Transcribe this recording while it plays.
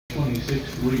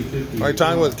All right,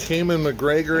 talking with Kiaman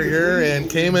McGregor here, and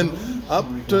Kiaman up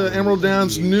to Emerald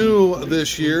Downs new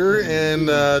this year, and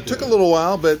took a little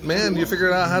while, but man, you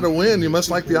figured out how to win. You must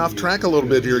like the off track a little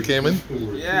bit here, Kiaman.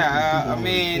 Yeah, I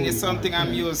mean, it's something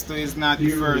I'm used to. It's not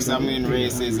the first I'm in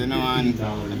races, you know, and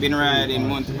I've been riding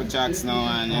multiple tracks now,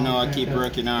 and you know, I keep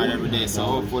working hard every day, so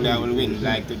hopefully I will win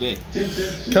like today.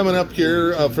 Coming up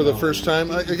here for the first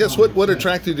time, I guess what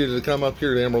attracted you to come up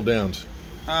here to Emerald Downs?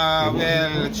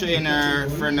 Well, a trainer,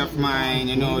 friend of mine,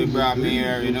 you know, he brought me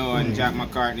here, you know, and Jack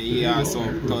McCartney, he also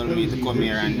told me to come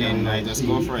here, and then I just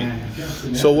go for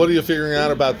it. So what are you figuring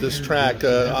out about this track?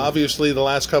 Obviously, the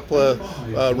last couple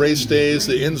of race days,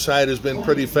 the inside has been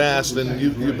pretty fast, and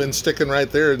you've been sticking right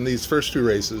there in these first two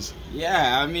races.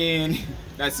 Yeah, I mean,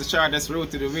 that's the shortest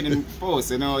route to the winning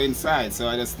post, you know, inside, so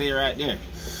I just stay right there.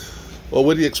 Well,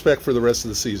 what do you expect for the rest of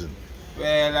the season?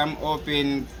 Well, I'm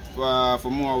hoping for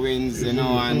more wins, you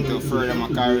know, and to further my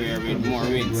career with more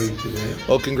wins.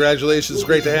 Well, congratulations.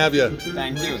 Great to have you.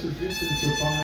 Thank you.